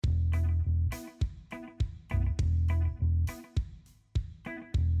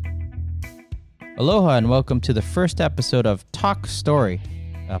Aloha and welcome to the first episode of Talk Story,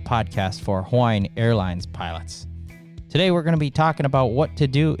 a podcast for Hawaiian Airlines pilots. Today we're going to be talking about what to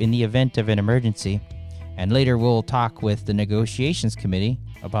do in the event of an emergency, and later we'll talk with the negotiations committee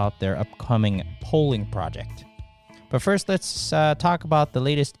about their upcoming polling project. But first, let's talk about the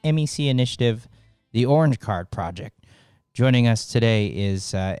latest MEC initiative, the Orange Card Project. Joining us today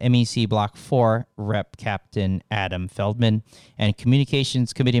is MEC Block 4 Rep Captain Adam Feldman and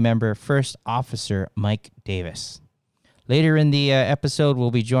Communications Committee Member First Officer Mike Davis. Later in the episode, we'll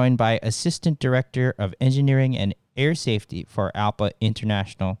be joined by Assistant Director of Engineering and Air Safety for ALPA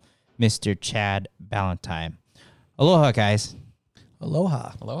International, Mr. Chad Ballantyne. Aloha, guys.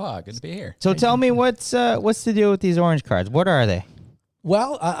 Aloha. Aloha. Good to be here. So tell me what's the deal with these orange cards? What are they?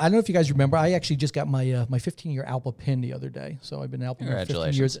 Well, I don't know if you guys remember, I actually just got my 15-year ALPA pin the other day. So I've been ALPA for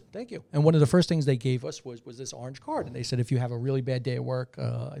 15 years. Thank you. And one of the first things they gave us was this orange card. And they said if you have a really bad day at work,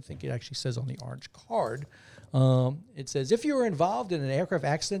 I think it actually says on the orange card, it says, if you are involved in an aircraft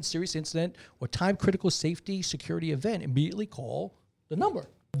accident, serious incident, or time-critical safety security event, immediately call the number.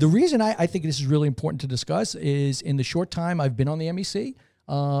 The reason I think this is really important to discuss is in the short time I've been on the MEC,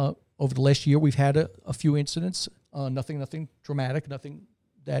 over the last year, we've had a few incidents. Nothing dramatic, nothing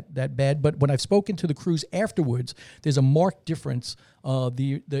that bad. But when I've spoken to the crews afterwards, there's a marked difference.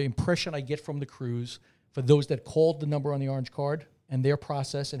 The impression I get from the crews for those that called the number on the orange card and their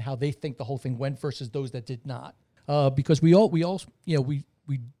process and how they think the whole thing went versus those that did not. Because we all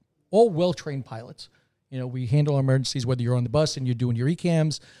well-trained pilots. You know, we handle emergencies whether you're on the bus and you're doing your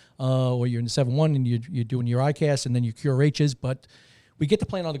ECAMs, or you're in the 7-1 and you're doing your ICAS and then your QRHs, but we get the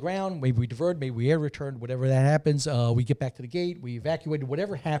plane on the ground, maybe we divert, maybe we air return, whatever that happens. We get back to the gate, we evacuate,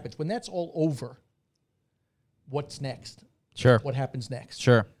 whatever happens. When that's all over, what's next? Sure. What happens next?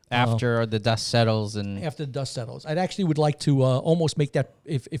 Sure. After the dust settles After the dust settles. I'd actually would like to almost make that,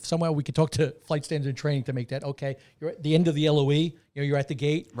 if somehow we could talk to flight standards and training to make that, okay, you're at the end of the LOE, you're at the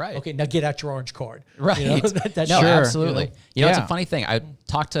gate. Right. Okay, now get out your orange card. Right. That's no, sure. absolutely. It's a funny thing. I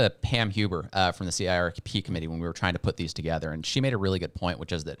talked to Pam Huber from the CIRP committee when we were trying to put these together, and she made a really good point,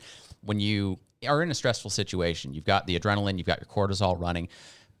 which is that when you are in a stressful situation, you've got the adrenaline, you've got your cortisol running.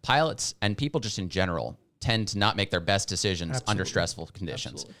 Pilots and people just in general tend to not make their best decisions under stressful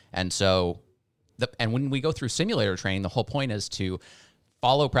conditions. Absolutely. And so, and when we go through simulator training, the whole point is to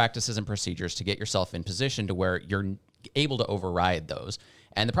follow practices and procedures to get yourself in position to where you're able to override those.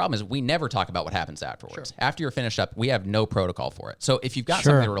 And the problem is we never talk about what happens afterwards. Sure. After you're finished up, we have no protocol for it. So if you've got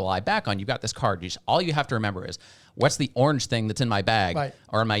something to rely back on, you've got this card. All you have to remember is, what's the orange thing that's in my bag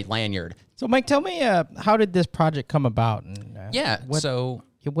or my lanyard? So, Mike, tell me, how did this project come about? And,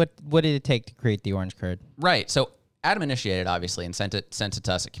 What did it take to create the orange card? Right. So Adam initiated, obviously, and sent it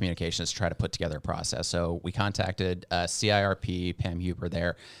to us at Communications to try to put together a process. So we contacted CIRP, Pam Huber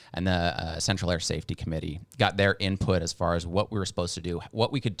there, and the Central Air Safety Committee, got their input as far as what we were supposed to do,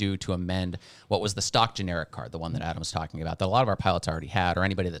 what we could do to amend what was the stock generic card, the one that Adam was talking about, that a lot of our pilots already had, or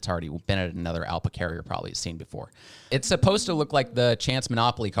anybody that's already been at another ALPA carrier probably has seen before. It's supposed to look like the Chance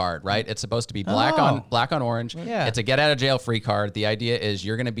Monopoly card, right? It's supposed to be black on orange. Yeah. It's a get out of jail free card. The idea is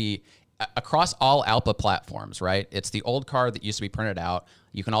you're going to be across all ALPA platforms, right? It's the old card that used to be printed out.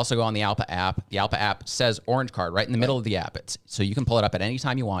 You can also go on the ALPA app. The ALPA app says orange card right in the middle of the app. So you can pull it up at any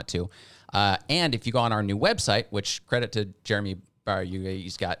time you want to. And if you go on our new website, which credit to Jeremy Barr,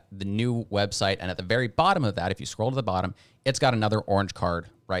 he's got the new website. And at the very bottom of that, if you scroll to the bottom, it's got another orange card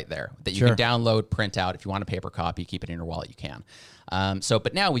right there that you can download, print out. If you want a paper copy, keep it in your wallet, you can.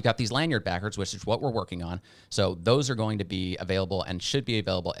 But now we've got these lanyard backers, which is what we're working on. So those are going to be available and should be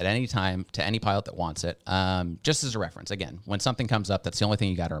available at any time to any pilot that wants it. Just as a reference, again, when something comes up, that's the only thing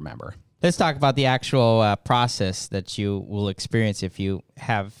you got to remember. Let's talk about the actual process that you will experience if you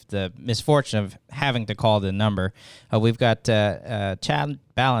have the misfortune of having to call the number. We've got Chad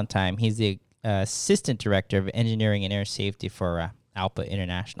Ballantyne. He's the Assistant Director of Engineering and Air Safety for ALPA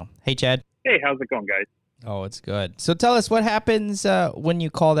International. Hey, Chad. Hey, how's it going, guys? Oh, it's good. So tell us what happens when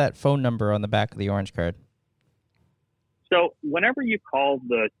you call that phone number on the back of the orange card. So whenever you call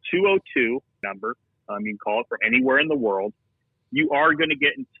the 202 number, you can call it from anywhere in the world, you are going to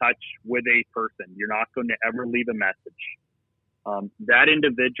get in touch with a person. You're not going to ever leave a message. That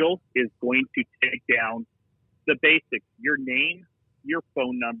individual is going to take down the basics, your name, your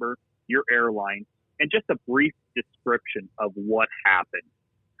phone number, your airline, and just a brief description of what happened.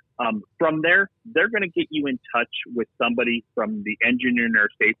 From there, they're going to get you in touch with somebody from the engineering or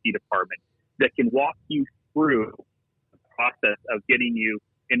safety department that can walk you through the process of getting you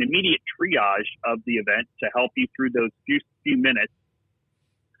an immediate triage of the event to help you through those few minutes.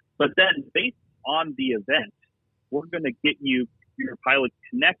 But then based on the event, we're going to get you, your pilot,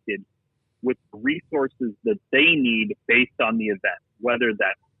 connected with resources that they need based on the event, whether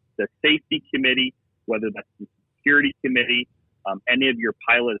that's the safety committee, whether that's the security committee, any of your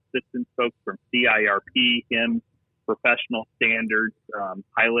pilot assistance folks from CIRP, HIMSS, professional standards,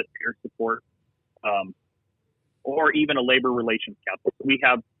 pilot peer support, or even a labor relations council. So we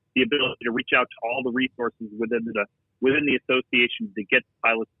have the ability to reach out to all the resources within the association to get the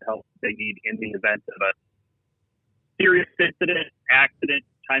pilots the help they need in the event of a serious incident, accident,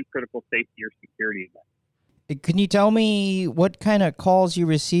 time-critical safety or security event. Can you tell me what kind of calls you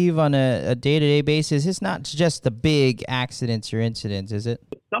receive on a day-to-day basis? It's not just the big accidents or incidents, is it?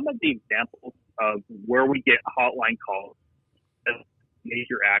 Some of the examples of where we get hotline calls as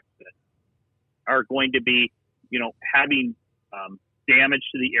major accidents are going to be, having damage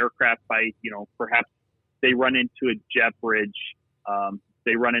to the aircraft by, perhaps they run into a jet bridge,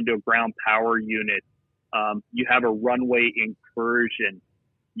 they run into a ground power unit, you have a runway incursion,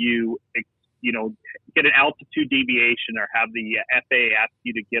 you get an altitude deviation or have the FAA ask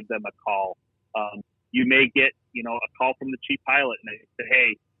you to give them a call. You may get, a call from the chief pilot and they say,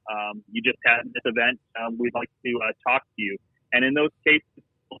 hey, you just had this event. We'd like to talk to you. And in those cases,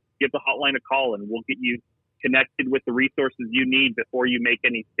 we'll give the hotline a call and we'll get you connected with the resources you need before you make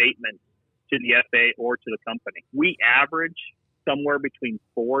any statements to the FAA or to the company. We average somewhere between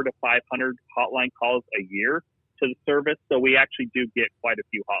 400 to 500 hotline calls a year to the service. So we actually do get quite a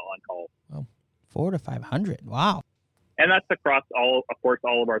few hotline calls. Well, 400 to 500. Wow. And that's across all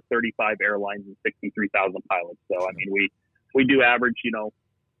of our 35 airlines and 63,000 pilots. So, we do average,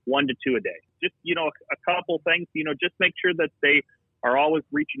 1 to 2 a day. Just, a couple things, just make sure that they are always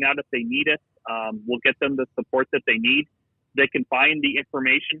reaching out if they need us. We'll get them the support that they need. They can find the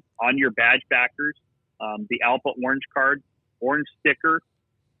information on your badge backers, the ALPA orange card, orange sticker,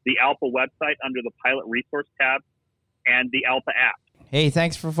 the ALPA website under the pilot resource tab, and the ALPA app. Hey,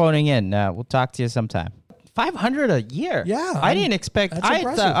 thanks for phoning in. We'll talk to you sometime. 500 a year. Yeah. I didn't expect.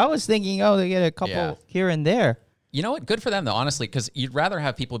 I was thinking, they get a couple here and there. You know what? Good for them, though, honestly, because you'd rather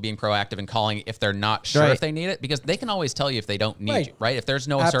have people being proactive and calling if they're not sure if they need it, because they can always tell you if they don't need you, right? If there's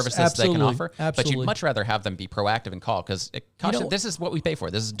no services they can offer. But you'd much rather have them be proactive and call, because this is what we pay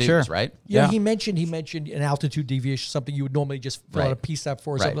for. This is dues, right? Yeah. He mentioned an altitude deviation, something you would normally just fill out a PSAP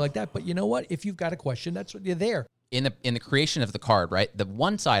for or something like that. But you know what? If you've got a question, that's what you're there. In the creation of the card, right? The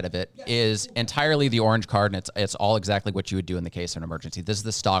one side of it is entirely the orange card, and it's all exactly what you would do in the case of an emergency. This is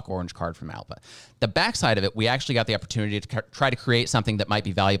the stock orange card from ALPA. The back side of it, we actually got the opportunity to try to create something that might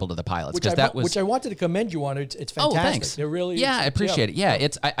be valuable to the pilots, which I wanted to commend you on. It's fantastic. Oh, thanks. It really I appreciate it. Yeah,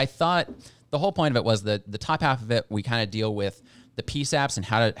 I thought the whole point of it was the top half of it. We kind of deal with the PSAPs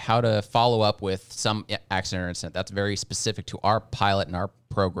and how to follow up with some accident or incident. That's very specific to our pilot and our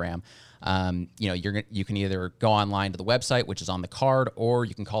program. You can either go online to the website, which is on the card, or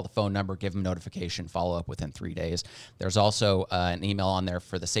you can call the phone number, give them notification, follow up within 3 days. There's also an email on there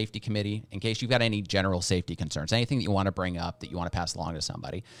for the safety committee in case you've got any general safety concerns, anything that you want to bring up that you want to pass along to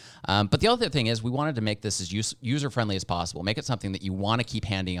somebody. But the other thing is we wanted to make this as user-friendly as possible, make it something that you want to keep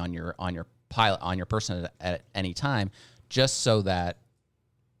handy on your pilot, on your person at any time, just so that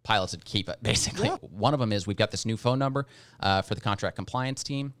pilots would keep it, basically. Yeah. One of them is we've got this new phone number for the contract compliance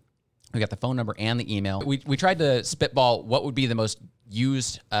team. We got the phone number and the email. We tried to spitball what would be the most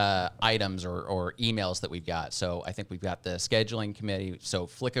used items or emails that we've got. So I think we've got the scheduling committee. So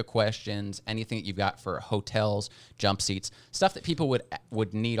FLICA questions, anything that you've got for hotels, jump seats, stuff that people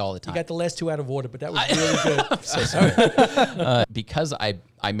would need all the time. You got the last two out of order, but that was really good. I'm so sorry. Because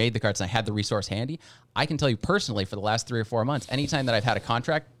I made the cards and I had the resource handy, I can tell you personally for the last 3 or 4 months, anytime that I've had a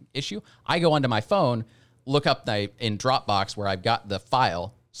contract issue, I go onto my phone, look up in Dropbox where I've got the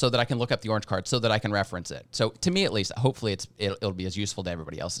file, so that I can look up the orange card, so that I can reference it. So to me, at least, hopefully it'll be as useful to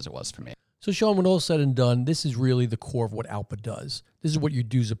everybody else as it was for me. So Sean, when all said and done, this is really the core of what ALPA does. This is what your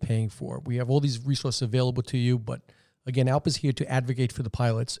dues are paying for. We have all these resources available to you, but again, ALPA is here to advocate for the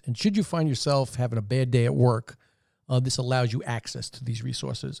pilots. And should you find yourself having a bad day at work, this allows you access to these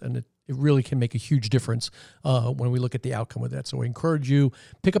resources, and it really can make a huge difference when we look at the outcome of that. So I encourage you,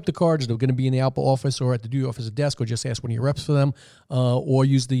 pick up the cards. They're going to be in the ALPA office or at the duty officer desk, or just ask one of your reps for them, or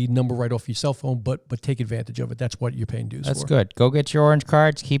use the number right off your cell phone, but take advantage of it. That's what you're paying dues for. That's good. Go get your orange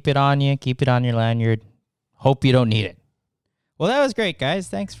cards. Keep it on you. Keep it on your lanyard. Hope you don't need it. Well, that was great, guys.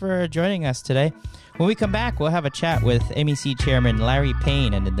 Thanks for joining us today. When we come back, we'll have a chat with MEC Chairman Larry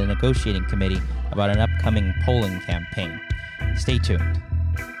Payne and the negotiating committee about an upcoming polling campaign. Stay tuned.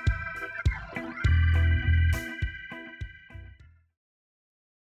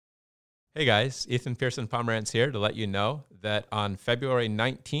 Hey guys, Ethan Pearson Pomerantz here to let you know that on February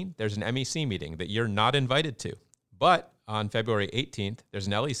 19th, there's an MEC meeting that you're not invited to. But on February 18th, there's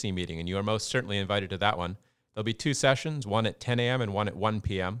an LEC meeting, and you are most certainly invited to that one. There'll be 2 sessions, one at 10 a.m. and one at 1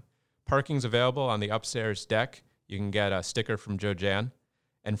 p.m. Parking's available on the upstairs deck. You can get a sticker from Joe Jan,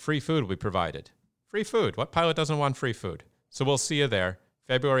 and free food will be provided. Free food. What pilot doesn't want free food? So we'll see you there,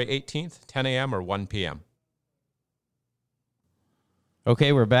 February 18th, 10 a.m. or 1 p.m.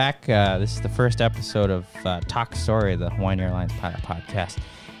 Okay, we're back. This is the first episode of Talk Story, the Hawaiian Airlines Pilot Podcast.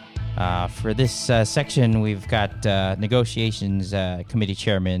 For this section, we've got Negotiations Committee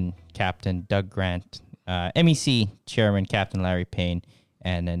Chairman, Captain Doug Grant, MEC Chairman, Captain Larry Payne,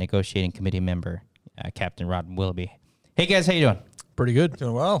 and a Negotiating Committee member, Captain Rod Willoughby. Hey, guys, how you doing? Pretty good.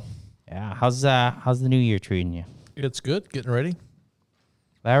 Doing well. Yeah, how's the new year treating you? It's good. Getting ready.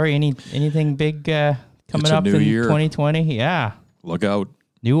 Larry, anything big coming up new in year. 2020? Yeah. Look out.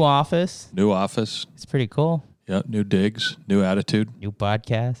 New office. New office. It's pretty cool. Yeah, new digs, new attitude, New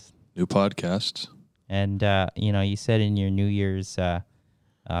podcast. new podcasts. And, you said in your New Year's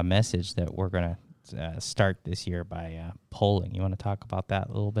message that we're going to start this year by polling. You want to talk about that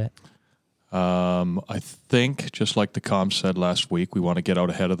a little bit? I think, just like the comms said last week, we want to get out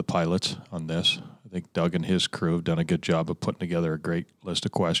ahead of the pilots on this. I think Doug and his crew have done a good job of putting together a great list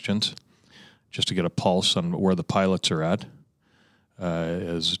of questions just to get a pulse on where the pilots are at.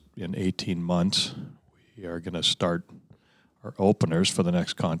 As in 18 months, we are going to start our openers for the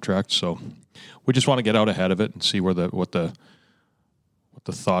next contract. So we just want to get out ahead of it and see what the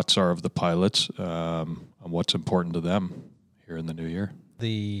thoughts are of the pilots on what's important to them here in the new year.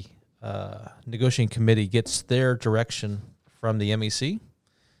 The negotiating committee gets their direction from the MEC,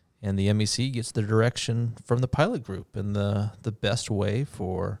 and the MEC gets their direction from the pilot group. And the best way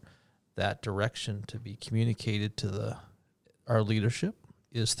for that direction to be communicated to our leadership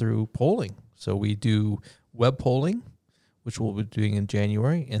is through polling. So we do web polling, which we'll be doing in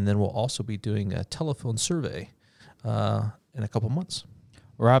January, and then we'll also be doing a telephone survey in a couple months.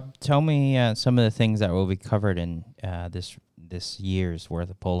 Rob, tell me some of the things that will be covered in this year's worth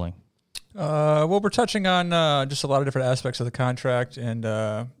of polling. Well, we're touching on just a lot of different aspects of the contract and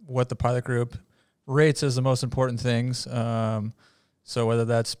what the pilot group rates as the most important things. So whether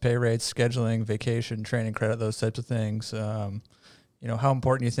that's pay rates, scheduling, vacation, training credit, those types of things. How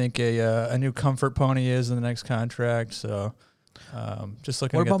important you think a new comfort pony is in the next contract. So just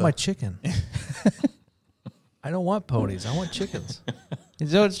looking. What about my chicken? I don't want ponies. I want chickens.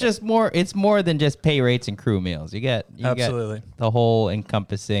 So it's more than just pay rates and crew meals. You Absolutely. get the whole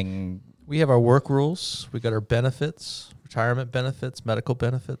encompassing. We have our work rules. We got our benefits, retirement benefits, medical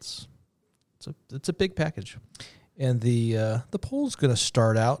benefits. It's a big package. And the poll's going to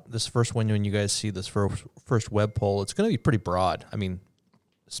start out, this first one, when you guys see this first web poll, it's going to be pretty broad. I mean,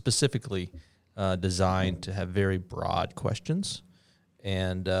 specifically designed to have very broad questions.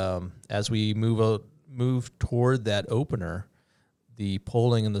 And as we move toward that opener, the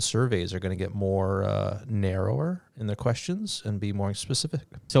polling and the surveys are going to get more narrower in their questions and be more specific.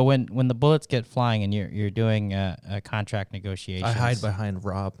 So when the bullets get flying and you're doing a contract negotiation, I hide behind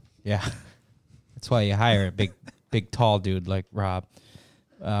Rob. Yeah, that's why you hire a big tall dude like Rob.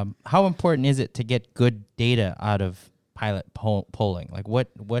 How important is it to get good data out of pilot polling? Like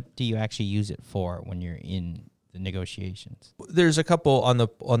what do you actually use it for when you're in the negotiations? There's a couple on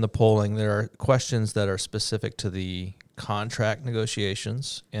the polling. There are questions that are specific to the contract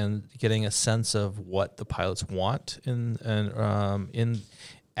negotiations and getting a sense of what the pilots want in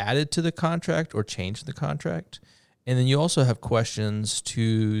added to the contract or changed the contract. And then you also have questions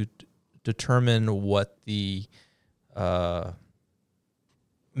to determine what the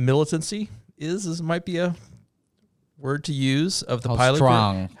militancy is might be a word to use of the pilot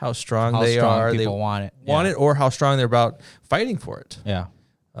group. How strong they are. People want it, or how strong they're about fighting for it. Yeah.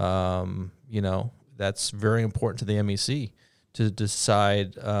 That's very important to the MEC to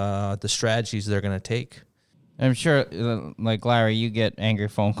decide the strategies they're going to take. I'm sure, like Larry, you get angry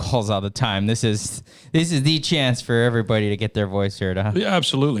phone calls all the time. This is the chance for everybody to get their voice heard, huh? Yeah,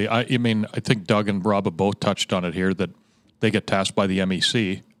 absolutely. I think Doug and Rob have both touched on it here that they get tasked by the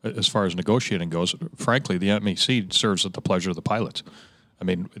MEC as far as negotiating goes. Frankly, the MEC serves at the pleasure of the pilots. I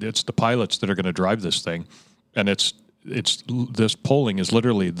mean, it's the pilots that are going to drive this thing, and it's this polling is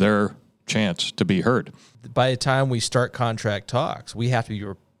literally their chance to be heard. By the time we start contract talks, we have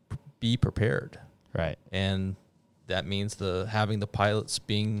to be prepared. Right. And that means having the pilots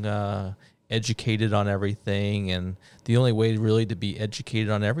being educated on everything. And the only way really to be educated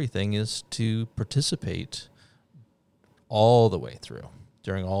on everything is to participate all the way through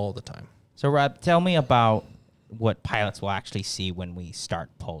during all the time. So, Rob, tell me about what pilots will actually see when we start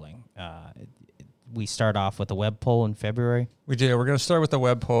polling. we start off with a web poll in February? We do. We're going to start with the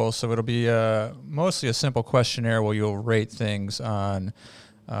web poll. So it'll be mostly a simple questionnaire where you'll rate things on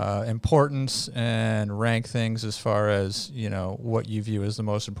importance and rank things as far as, what you view as the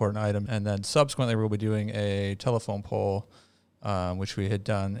most important item. And then subsequently, we'll be doing a telephone poll, which we had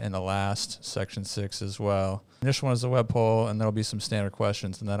done in the last Section 6 as well. The initial one is the web poll, and there'll be some standard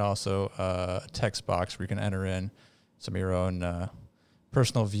questions, and then also a text box where you can enter in some of your own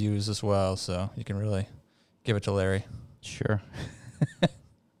personal views as well. So you can really give it to Larry. Sure.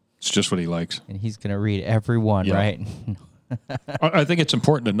 It's just what he likes. And he's going to read every one, right? I think it's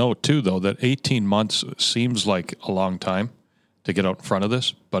important to note, too, though, that 18 months seems like a long time to get out in front of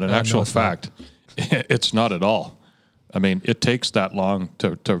this. But in actual fact, it's not at all. I mean, it takes that long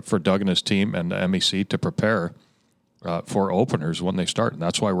for Doug and his team and the MEC to prepare for openers when they start. And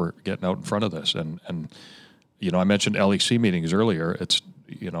that's why we're getting out in front of this. And I mentioned LEC meetings earlier. It's,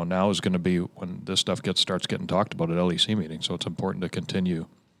 now is going to be when this stuff starts getting talked about at LEC meetings. So it's important to continue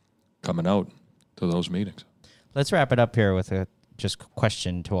coming out to those meetings. Let's wrap it up here with a just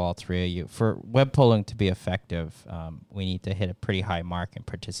question to all three of you. For web polling to be effective, we need to hit a pretty high mark in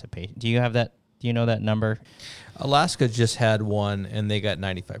participation. Do you have that? Do you know that number? Alaska just had one, and they got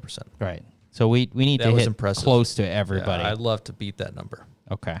 95%. Right. So we need to hit close to everybody. Yeah, I'd love to beat that number.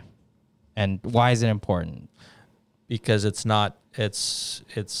 Okay. And why is it important? Because it's not a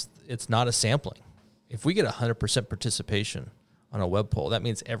sampling. If we get 100% participation on a web poll, that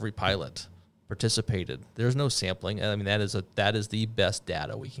means every pilot participated. There's no sampling. I mean, that is the best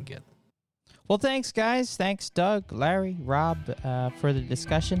data we can get. Well, thanks, guys. Thanks, Doug, Larry, Rob, for the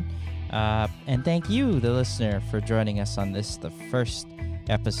discussion. And thank you, the listener, for joining us on the first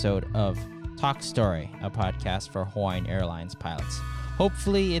episode of Talk Story, a podcast for Hawaiian Airlines pilots.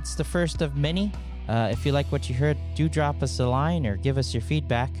 Hopefully, it's the first of many. If you like what you heard, do drop us a line or give us your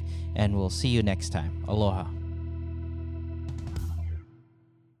feedback, and we'll see you next time. Aloha.